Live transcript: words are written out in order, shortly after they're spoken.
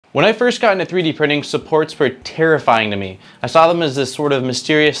When I first got into 3D printing, supports were terrifying to me. I saw them as this sort of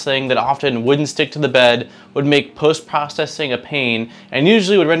mysterious thing that often wouldn't stick to the bed, would make post-processing a pain, and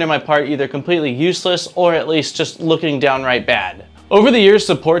usually would render my part either completely useless or at least just looking downright bad. Over the years,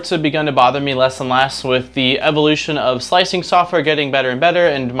 supports have begun to bother me less and less with the evolution of slicing software getting better and better,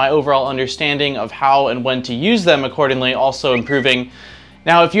 and my overall understanding of how and when to use them accordingly also improving.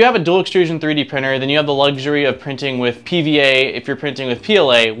 Now, if you have a dual extrusion 3D printer, then you have the luxury of printing with PVA if you're printing with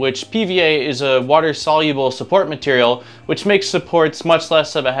PLA, which PVA is a water-soluble support material, which makes supports much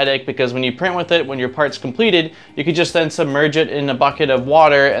less of a headache because when you print with it, when your part's completed, you can just then submerge it in a bucket of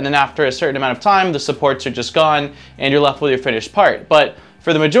water, and then after a certain amount of time, the supports are just gone, and you're left with your finished part. But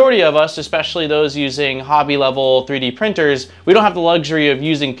for the majority of us, especially those using hobby-level 3D printers, we don't have the luxury of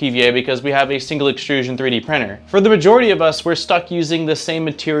using PVA because we have a single extrusion 3D printer. For the majority of us, we're stuck using the same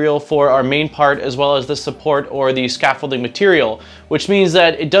material for our main part as well as the support or the scaffolding material, which means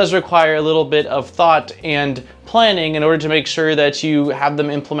that it does require a little bit of thought and planning in order to make sure that you have them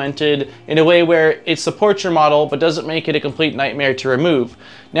implemented in a way where it supports your model but doesn't make it a complete nightmare to remove.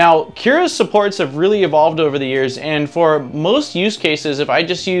 Now, Cura's supports have really evolved over the years, and for most use cases, if I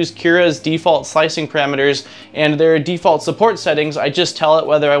just use Cura's default slicing parameters and their default support settings, I just tell it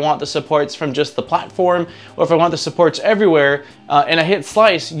whether I want the supports from just the platform or if I want the supports everywhere, and I hit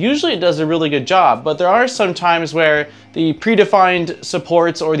slice, usually it does a really good job. But there are some times where the predefined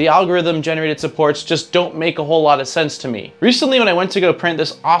supports or the algorithm generated supports just don't make a whole lot of sense to me. Recently, when I went to go print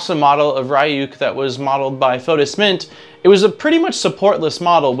this awesome model of Ryuk that was modeled by Fotis Mint, it was a pretty much supportless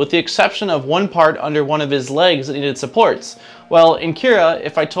model with the exception of one part under one of his legs that needed supports. Well, in Cura,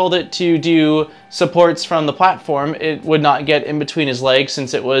 if I told it to do supports from the platform, it would not get in between his legs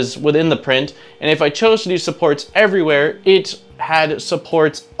since it was within the print. And if I chose to do supports everywhere, it had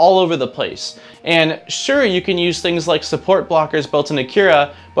supports all over the place. And sure, you can use things like support blockers built into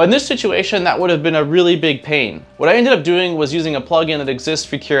Cura, but in this situation, that would have been a really big pain. What I ended up doing was using a plugin that exists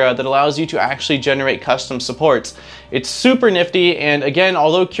for Cura that allows you to actually generate custom supports. It's super nifty, and again,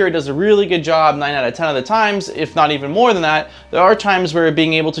 although Cura does a really good job 9 out of 10 of the times, if not even more than that, there are times where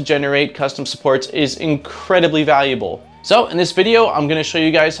being able to generate custom supports is incredibly valuable. So in this video, I'm going to show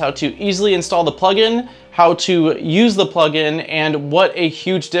you guys how to easily install the plugin, how to use the plugin, and what a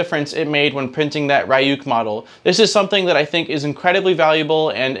huge difference it made when printing that Ryuk model. This is something that I think is incredibly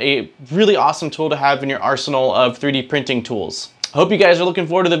valuable and a really awesome tool to have in your arsenal of 3D printing tools. I hope you guys are looking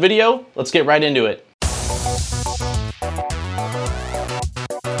forward to the video. Let's get right into it.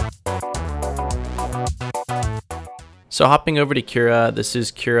 So hopping over to Cura, this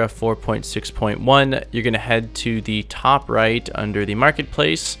is Cura 4.6.1. You're going to head to the top right under the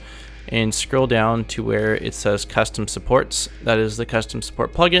marketplace and scroll down to where it says custom supports. That is the custom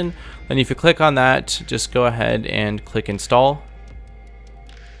support plugin. Then if you click on that, just go ahead and click install.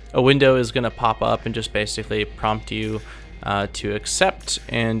 A window is going to pop up and just basically prompt you to accept,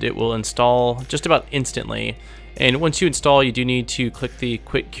 and it will install just about instantly. And once you install, you do need to click the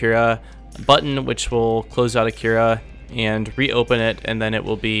Quit Cura button, which will close out of Cura and reopen it, and then it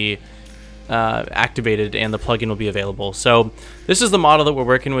will be activated and the plugin will be available. So this is the model that we're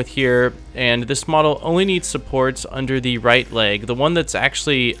working with here, and this model only needs supports under the right leg. The one that's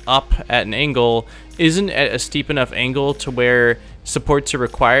actually up at an angle isn't at a steep enough angle to where supports are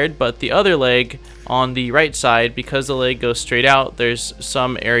required, but the other leg on the right side, because the leg goes straight out, there's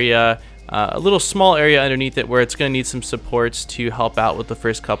some area, a little small area underneath it where it's going to need some supports to help out with the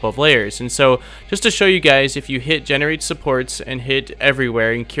first couple of layers. And so just to show you guys, if you hit generate supports and hit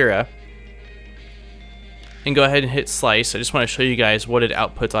everywhere in Cura and go ahead and hit slice, I just want to show you guys what it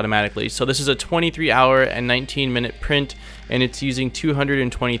outputs automatically. So this is a 23-hour and 19-minute print, and it's using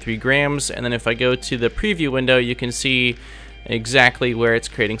 223 grams. And then if I go to the preview window, you can see exactly where it's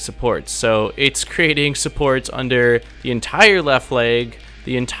creating supports. So it's creating supports under the entire left leg,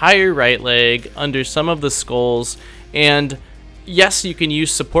 the entire right leg, under some of the skulls, and yes, you can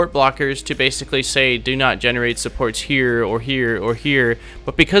use support blockers to basically say do not generate supports here or here or here,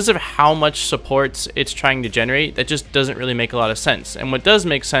 but because of how much supports it's trying to generate, that just doesn't really make a lot of sense. And what does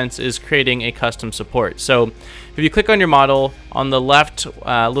make sense is creating a custom support. So if you click on your model, on the left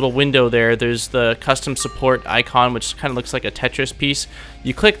little window there's the custom support icon, which kind of looks like a Tetris piece.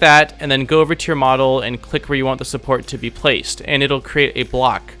 You click that and then go over to your model and click where you want the support to be placed, and it'll create a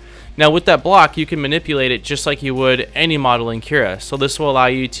block. Now with that block, you can manipulate it just like you would any model in Cura. So this will allow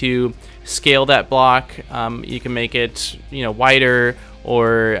you to scale that block. You can make it, wider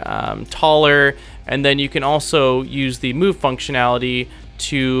or taller, and then you can also use the move functionality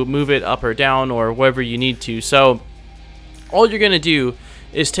to move it up or down or wherever you need to. So all you're going to do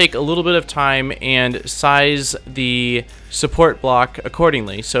is take a little bit of time and size the support block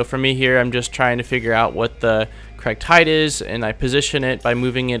accordingly. So for me here, I'm just trying to figure out what the correct height is, and I position it by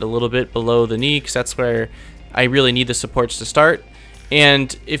moving it a little bit below the knee, because that's where I really need the supports to start.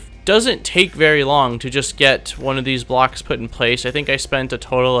 And it doesn't take very long to just get one of these blocks put in place. I think I spent a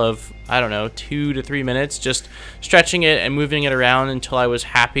total of, I don't know, 2 to 3 minutes just stretching it and moving it around until I was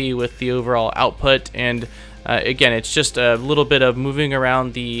happy with the overall output. And again, it's just a little bit of moving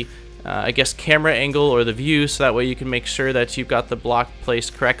around the I guess camera angle or the view, so that way you can make sure that you've got the block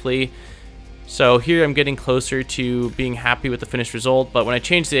placed correctly. So here I'm getting closer to being happy with the finished result, but when I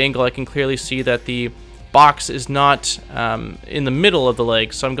change the angle, I can clearly see that the box is not in the middle of the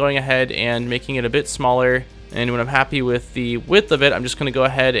leg. So I'm going ahead and making it a bit smaller, and when I'm happy with the width of it, I'm just going to go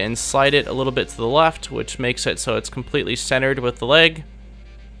ahead and slide it a little bit to the left, which makes it so it's completely centered with the leg.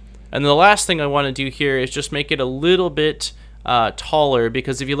 And the last thing I want to do here is just make it a little bit taller,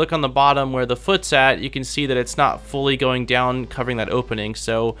 because if you look on the bottom where the foot's at, you can see that it's not fully going down, covering that opening.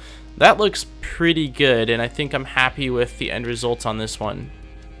 So that looks pretty good, and I think I'm happy with the end results on this one.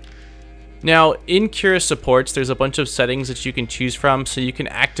 Now, in Cura supports, there's a bunch of settings that you can choose from, so you can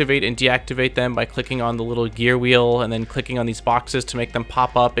activate and deactivate them by clicking on the little gear wheel and then clicking on these boxes to make them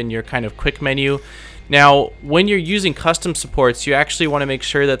pop up in your kind of quick menu. Now, when you're using custom supports, you actually want to make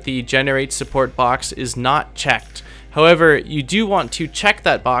sure that the generate support box is not checked. However, you do want to check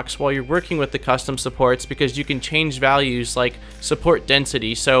that box while you're working with the custom supports, because you can change values like support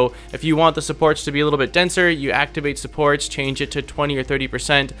density. So if you want the supports to be a little bit denser, you activate supports, change it to 20 or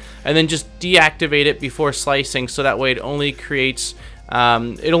 30%, and then just deactivate it before slicing, so that way it only creates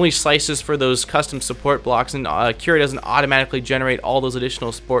it only slices for those custom support blocks, and Cura doesn't automatically generate all those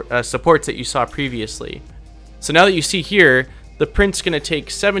additional supports that you saw previously. So now that you see here, the print's going to take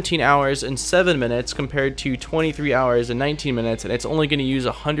 17 hours and 7 minutes compared to 23 hours and 19 minutes, and it's only going to use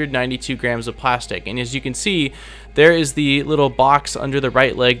 192 grams of plastic. And as you can see, there is the little box under the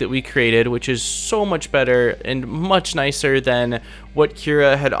right leg that we created, which is so much better and much nicer than what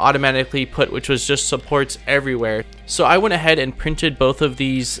Cura had automatically put, which was just supports everywhere. So I went ahead and printed both of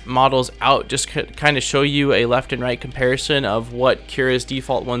these models out, just to kind of show you a left and right comparison of what Cura's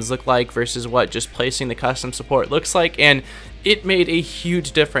default ones look like versus what just placing the custom support looks like. And it made a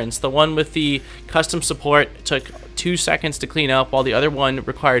huge difference. The one with the custom support took 2 seconds to clean up, while the other one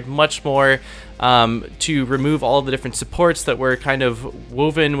required much more to remove all of the different supports that were kind of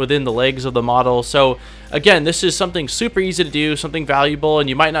woven within the legs of the model. So again, this is something super easy to do, something valuable, and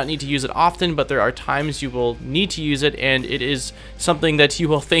you might not need to use it often, but there are times you will need to use it, and it is something that you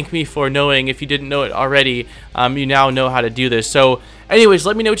will thank me for knowing. If you didn't know it already, you now know how to do this. So anyways,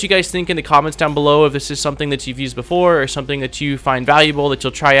 let me know what you guys think in the comments down below, if this is something that you've used before or something that you find valuable that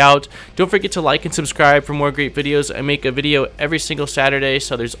you'll try out. Don't forget to like and subscribe for more great videos. I make a video every single Saturday,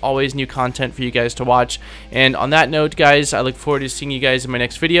 so there's always new content for you guys to watch. And on that note, guys, I look forward to seeing you guys in my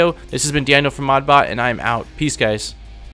next video. This has been Daniel from ModBot, and I'm out. Peace, guys.